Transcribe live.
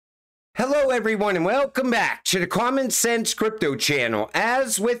Hello everyone and welcome back to the Common Sense Crypto channel.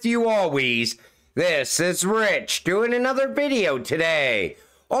 As with you always, this is Rich doing another video today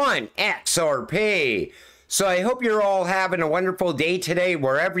on XRP. So I hope you're all having a wonderful day today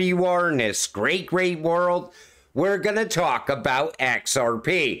wherever you are in this great world. We're going to talk about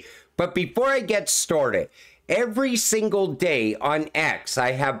XRP. But before I get started, every single day on X,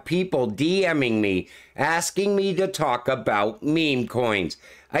 I have people DMing me, asking me to talk about meme coins.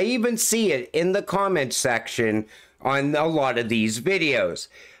 I even see it in the comment section on a lot of these videos.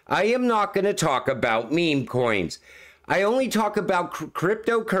 I am not going to talk about meme coins. I only talk about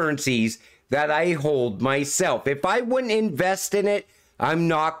cryptocurrencies that I hold myself. If I wouldn't invest in it, I'm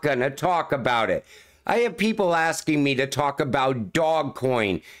not going to talk about it. I have people asking me to talk about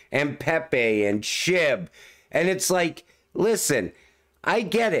Dogecoin and Pepe and SHIB. And it's like, listen, I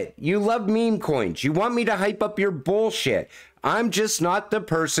get it. You love meme coins. You want me to hype up your bullshit. I'm just not the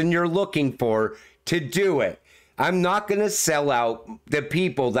person you're looking for to do it. I'm not going to sell out the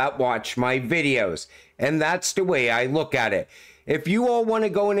people that watch my videos. And that's the way I look at it. If you all want to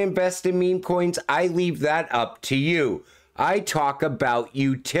go and invest in meme coins, I leave that up to you. I talk about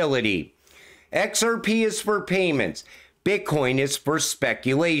utility. XRP is for payments. Bitcoin is for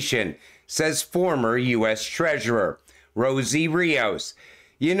speculation, says former U.S. Treasurer Rosie Rios.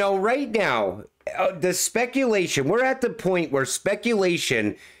 You know, right now, the speculation, we're at the point where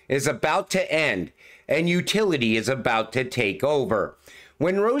speculation is about to end and utility is about to take over.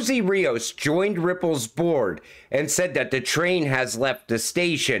 When Rosie Rios joined Ripple's board and said that the train has left the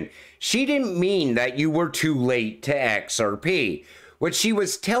station, she didn't mean that you were too late to XRP. What she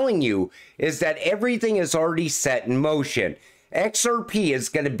was telling you is that everything is already set in motion. XRP is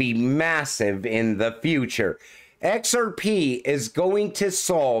going to be massive in the future. XRP is going to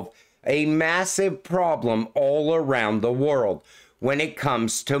solve a massive problem all around the world when it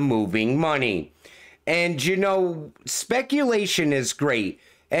comes to moving money. And you know, speculation is great.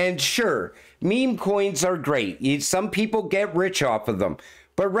 And sure, meme coins are great. Some people get rich off of them.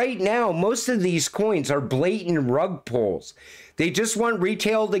 But right now, most of these coins are blatant rug pulls. They just want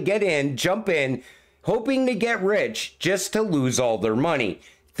retail to get in, jump in, hoping to get rich just to lose all their money.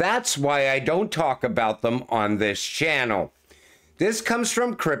 That's why I don't talk about them on this channel. This comes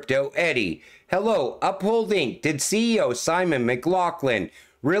from Crypto Eddie. Hello, Uphold Inc. Did CEO Simon McLaughlin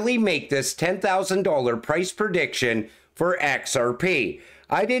really make this $10,000 price prediction for XRP?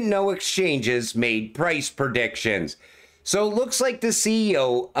 I didn't know exchanges made price predictions. So it looks like the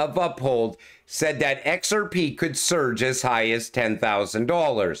CEO of Uphold said that XRP could surge as high as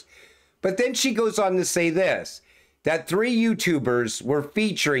 $10,000. But then she goes on to say this, that 3 YouTubers were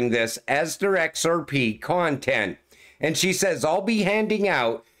featuring this as their XRP content. And she says, I'll be handing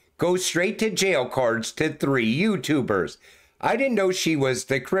out go straight to jail cards to 3 YouTubers. I didn't know she was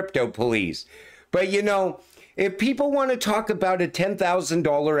the crypto police. But you know, if people want to talk about a $10,000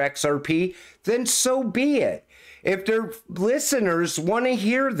 XRP, then so be it. If their listeners want to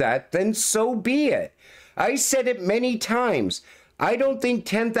hear that, then so be it. I said it many times. I don't think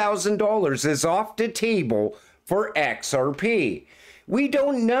 $10,000 is off the table for XRP. We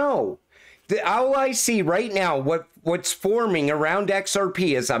don't know. All I see right now, what's forming around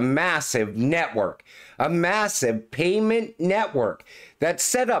XRP is a massive network, a massive payment network that's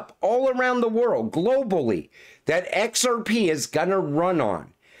set up all around the world globally that XRP is going to run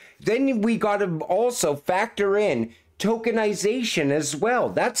on. Then we got to also factor in tokenization as well.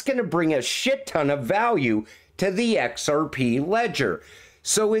 That's going to bring a shit ton of value to the XRP ledger.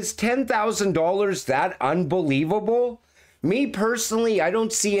 So is $10,000 that unbelievable? Me personally, I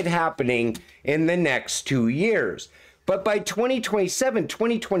don't see it happening in the next 2 years. But by 2027,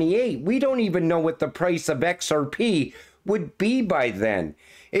 2028, we don't even know what the price of XRP would be by then.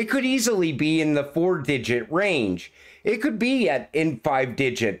 It could easily be in the 4-digit range. It could be in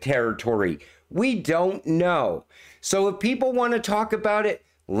 5-digit territory. We don't know. So if people want to talk about it,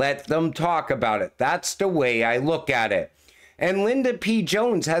 let them talk about it. That's the way I look at it. And Linda P.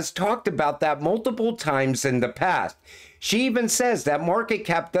 Jones has talked about that multiple times in the past. She even says that market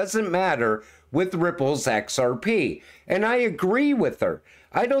cap doesn't matter with Ripple's XRP. And I agree with her.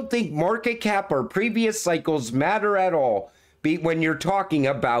 I don't think market cap or previous cycles matter at all when you're talking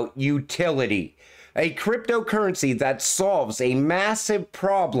about utility. A cryptocurrency that solves a massive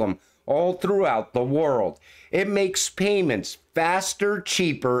problem all throughout the world. It makes payments faster,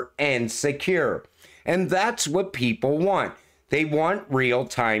 cheaper, and secure. And that's what people want. They want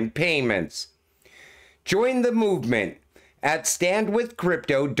real-time payments. Join the movement at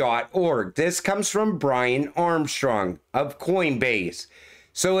standwithcrypto.org. This comes from Brian Armstrong of Coinbase.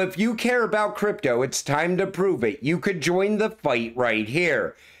 So if you care about crypto, it's time to prove it. You could join the fight right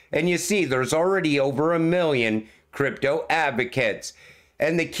here. And you see, there's already over 1 million crypto advocates.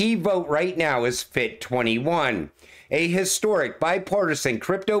 And the key vote right now is FIT21, a historic bipartisan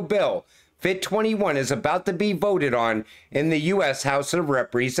crypto bill. FIT21 is about to be voted on in the U.S. House of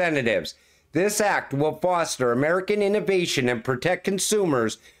Representatives. This act will foster American innovation and protect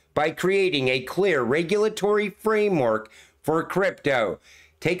consumers by creating a clear regulatory framework for crypto.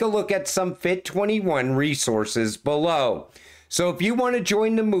 Take a look at some FIT21 resources below. So if you want to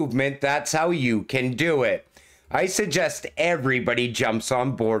join the movement, that's how you can do it. I suggest everybody jumps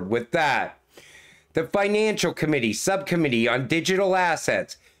on board with that. The Financial Committee Subcommittee on Digital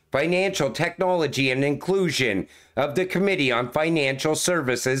Assets, Financial Technology and Inclusion of the Committee on Financial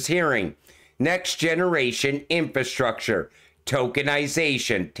Services hearing. Next Generation Infrastructure,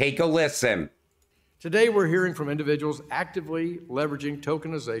 Tokenization. Take a listen. Today we're hearing from individuals actively leveraging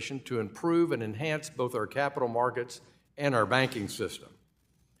tokenization to improve and enhance both our capital markets and our banking system.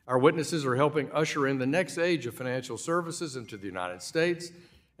 Our witnesses are helping usher in the next age of financial services into the United States,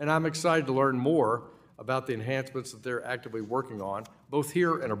 and I'm excited to learn more about the enhancements that they're actively working on, both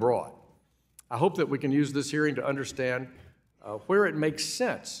here and abroad. I hope that we can use this hearing to understand where it makes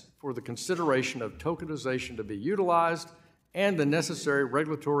sense for the consideration of tokenization to be utilized and the necessary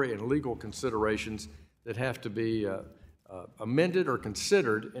regulatory and legal considerations that have to be amended or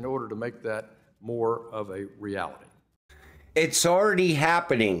considered in order to make that more of a reality. It's already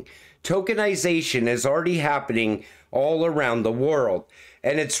happening. Tokenization is already happening all around the world,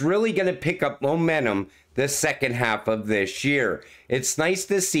 and it's really going to pick up momentum the second half of this year. It's nice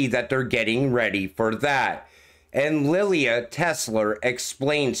to see that they're getting ready for that. And Lilia Tesler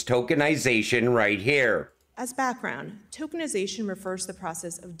explains tokenization right here. As background, tokenization refers to the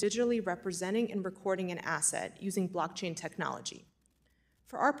process of digitally representing and recording an asset using blockchain technology.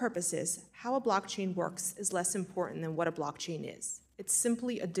 For our purposes, how a blockchain works is less important than what a blockchain is. It's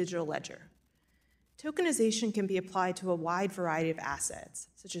simply a digital ledger. Tokenization can be applied to a wide variety of assets,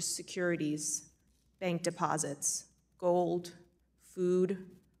 such as securities, bank deposits, gold, food,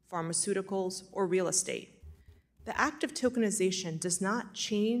 pharmaceuticals, or real estate. The act of tokenization does not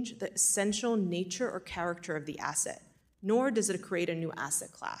change the essential nature or character of the asset, nor does it create a new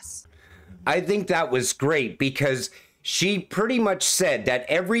asset class. I think that was great because she pretty much said that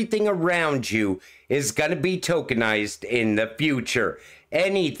everything around you is going to be tokenized in the future.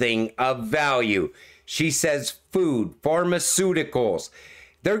 Anything of value. She says food, pharmaceuticals.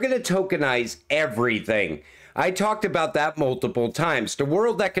 They're going to tokenize everything. I talked about that multiple times. The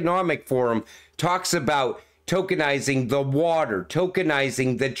World Economic Forum talks about tokenizing the water,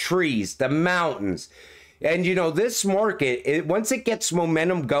 tokenizing the trees, the mountains. And you know, this market, once it gets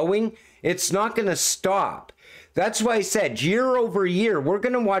momentum going, it's not going to stop. That's why I said year over year, we're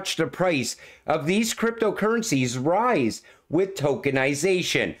going to watch the price of these cryptocurrencies rise with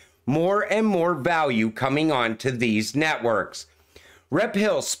tokenization. More and more value coming onto these networks. Rep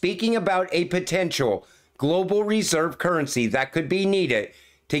Hill speaking about a potential global reserve currency that could be needed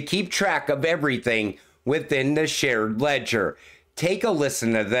to keep track of everything within the shared ledger. Take a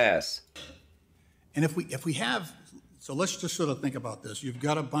listen to this. And if we have, so let's just sort of think about this. You've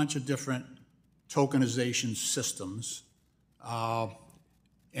got a bunch of different tokenization systems,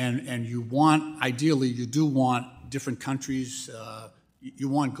 and you want, ideally, you do want different countries, you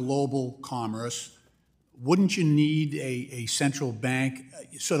want global commerce. Wouldn't you need a central bank,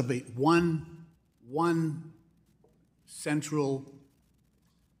 sort of a one central,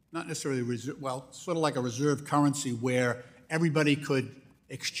 not necessarily reserve, well, sort of like a reserve currency where everybody could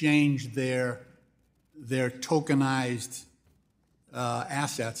exchange their tokenized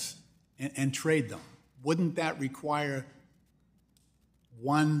assets and trade them? Wouldn't that require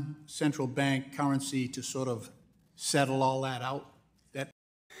one central bank currency to sort of settle all that out?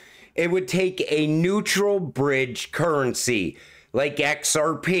 It would take a neutral bridge currency like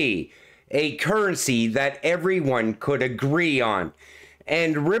XRP, a currency that everyone could agree on.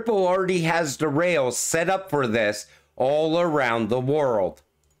 And Ripple already has the rails set up for this all around the world.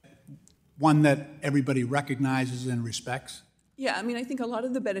 One that everybody recognizes and respects? Yeah, I mean, I think a lot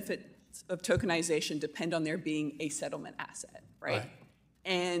of the benefits of tokenization depend on there being a settlement asset, right?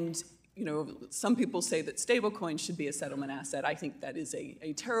 And you know, some people say that stablecoins should be a settlement asset. I think that is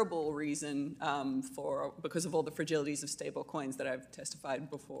a terrible reason because of all the fragilities of stablecoins that I've testified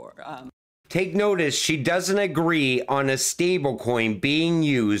before. Take notice, she doesn't agree on a stablecoin being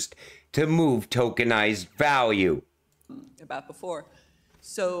used to move tokenized value. About before.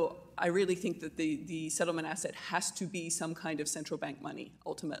 So I really think that the settlement asset has to be some kind of central bank money,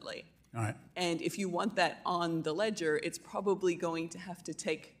 ultimately. All right. And if you want that on the ledger, it's probably going to have to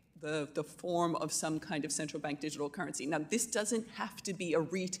take the form of some kind of central bank digital currency. Now, this doesn't have to be a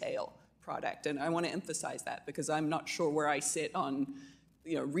retail product, and I want to emphasize that because I'm not sure where I sit on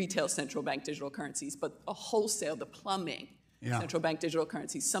retail central bank digital currencies, but a wholesale, the plumbing, central bank digital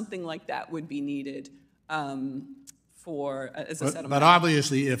currencies, something like that would be needed as a settlement. But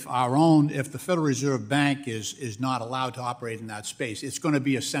obviously, if the Federal Reserve Bank is not allowed to operate in that space, it's going to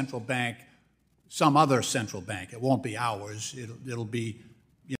be a central bank, some other central bank. It won't be ours. It'll be.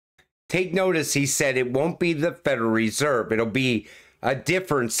 Take notice, he said it won't be the Federal Reserve. It'll be a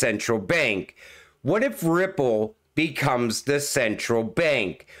different central bank. What if Ripple becomes the central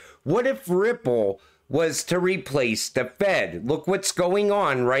bank? What if Ripple was to replace the Fed? Look what's going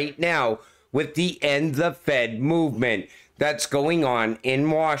on right now with the End the Fed movement that's going on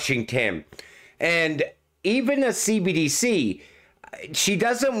in Washington. And even a CBDC, she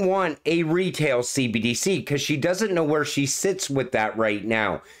doesn't want a retail CBDC because she doesn't know where she sits with that right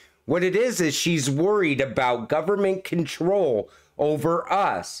now. What it is she's worried about government control over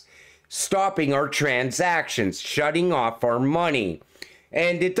us, stopping our transactions, shutting off our money.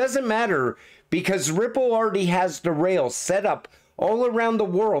 And it doesn't matter because Ripple already has the rails set up all around the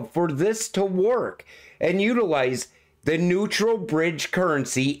world for this to work and utilize the neutral bridge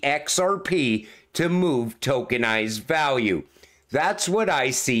currency XRP to move tokenized value. That's what I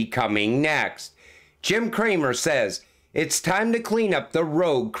see coming next. Jim Cramer says, it's time to clean up the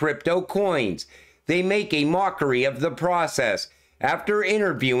rogue crypto coins. They make a mockery of the process after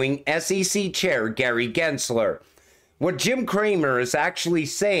interviewing SEC Chair Gary Gensler. What Jim Cramer is actually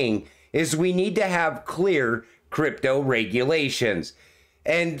saying is we need to have clear crypto regulations.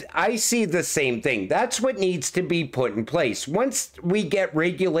 And I see the same thing. That's what needs to be put in place. Once we get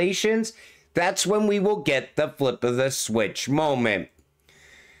regulations, that's when we will get the flip of the switch moment.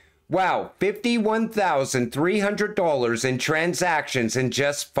 Wow, $51,300 in transactions in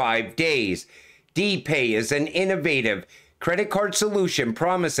just 5 days. DPay is an innovative credit card solution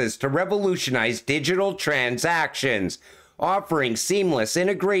promises to revolutionize digital transactions, offering seamless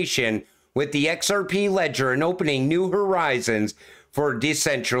integration with the XRP ledger and opening new horizons for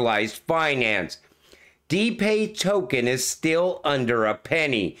decentralized finance. DPay token is still under a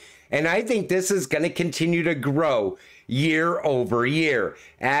penny, and I think this is going to continue to grow year over year,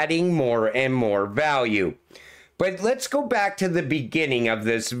 adding more and more value. But let's go back to the beginning of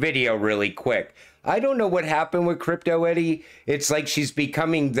this video really quick. I don't know what happened with Crypto Eddie. It's like she's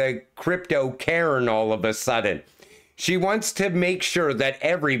becoming the Crypto Karen all of a sudden. She wants to make sure that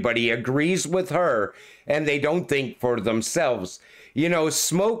everybody agrees with her and they don't think for themselves. You know,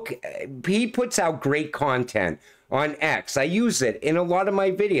 Smoke, he puts out great content on X. I use it in a lot of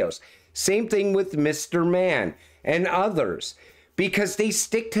my videos. Same thing with Mr. Man and others, because they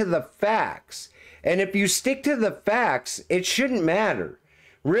stick to the facts. And if you stick to the facts, it shouldn't matter,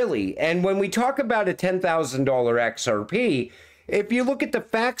 really. And when we talk about a $10,000 XRP, if you look at the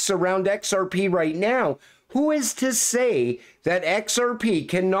facts around XRP right now, who is to say that XRP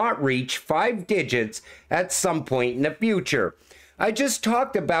cannot reach 5 digits at some point in the future? I just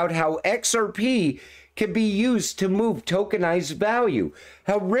talked about how XRP could be used to move tokenized value,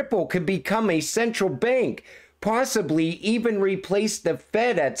 how Ripple could become a central bank, possibly even replace the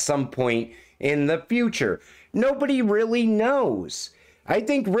Fed at some point in the future. Nobody really knows. I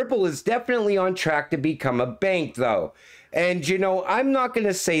think Ripple is definitely on track to become a bank, though. And, you know, I'm not going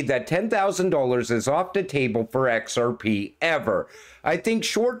to say that $10,000 is off the table for XRP ever. I think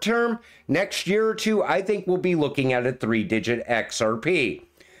short term, next year or two, I think we'll be looking at a 3-digit XRP.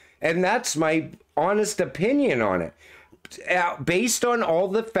 And that's my honest opinion on it. Based on all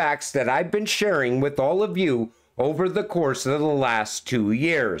the facts that I've been sharing with all of you over the course of the last 2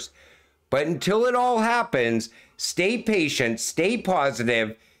 years. But until it all happens, stay patient, stay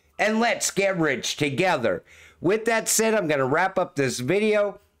positive, and let's get rich together. With that said, I'm going to wrap up this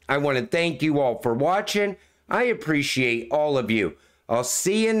video. I want to thank you all for watching. I appreciate all of you. I'll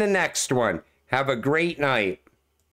see you in the next one. Have a great night.